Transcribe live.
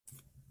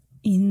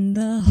In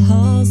the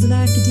halls of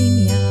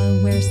academia,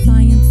 where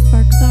science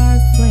sparks our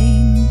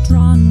flame,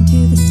 drawn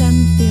to the STEM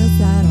fields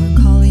that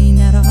are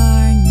calling out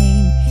our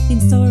name. In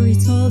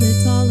stories told,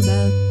 it's all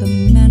about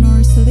the men,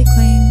 or so they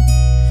claim.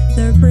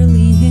 Their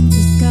brilliant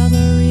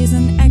discoveries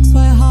and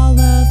XY Hall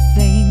of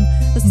Fame.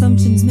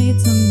 Assumptions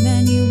made, so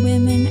many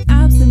women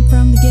absent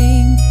from the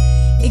game.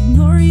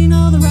 Ignoring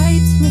all the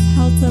rights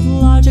withheld, said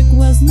logic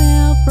was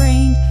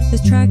male-brained.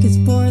 This track is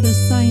for the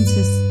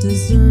scientists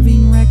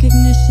deserving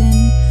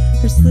recognition,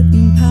 for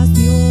slipping past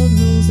the old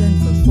rules and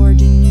for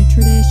forging new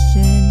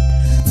tradition.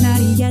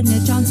 Maddie Edna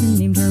Johnson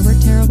named her work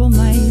Terrible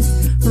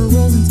Mice. Her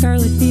role in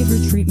scarlet fever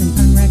treatment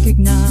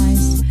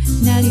unrecognized.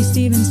 Natty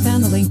Stevens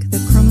found the link, the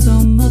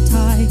chromosomal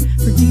tie,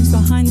 for genes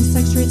behind the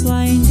sex traits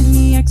lying in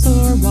the X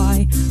or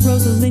Y.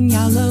 Rosalind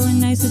Yalow,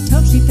 an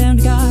isotope, she found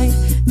a guide.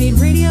 Made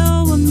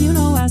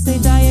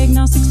radioimmunoassay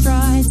diagnostic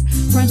strides.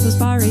 Branch was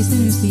virus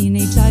in and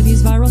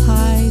HIV's viral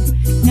hide.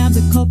 Nabbed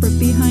the culprit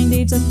behind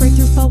AIDS, a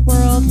breakthrough felt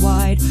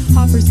worldwide.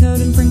 Hopper's code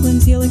and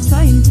Franklin's helix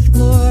scientific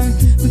lore.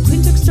 With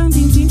Quintox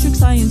jumping gene trick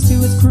science to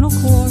its kernel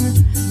core.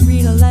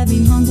 Rita Levy,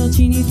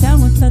 Montalcini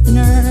found what fed the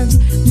nerves.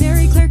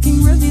 Mary Claire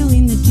King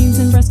revealing the genes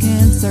in breast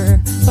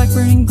cancer.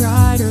 Blackburn and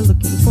Grider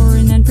looking for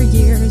an end for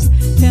years.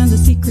 Found the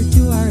secret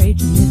to our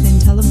age within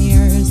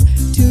telomeres.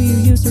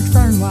 2UU search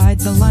far and wide,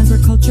 the lines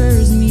where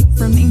cultures meet.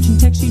 From ancient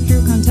text she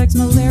drew context,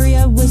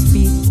 malaria was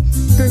beat.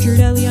 Gertrude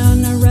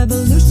Elion, a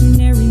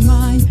revolutionary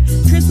mind.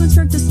 Transplants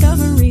drug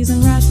discoveries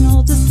and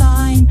rational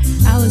design.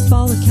 Alice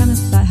Ball, a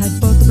chemist that had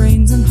both the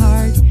brains and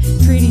heart.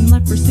 Treating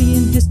leprosy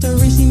in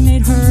history, she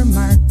made her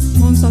mark.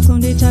 Holmes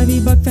cloned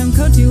HIV, Buck found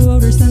code to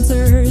odor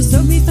sensors.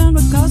 Sophie found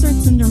what caused Rett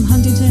syndrome,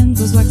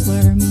 Huntington's was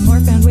Wexler. Moore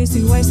found ways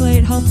to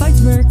isolate health fight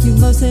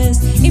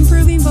tuberculosis,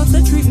 improving both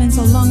the treatments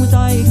along with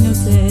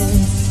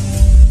diagnosis.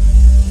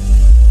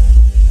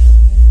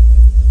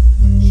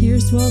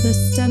 Here's to all the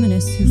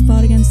STEMinists who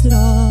fought against it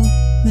all.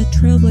 The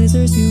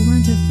trailblazers who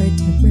weren't afraid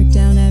to break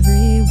down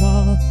every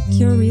wall.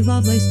 Curie,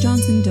 Lovelace,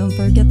 Johnson, don't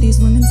forget these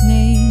women's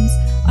names.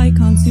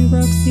 Icons who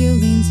broke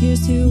ceilings,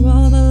 here's to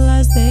all the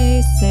lies they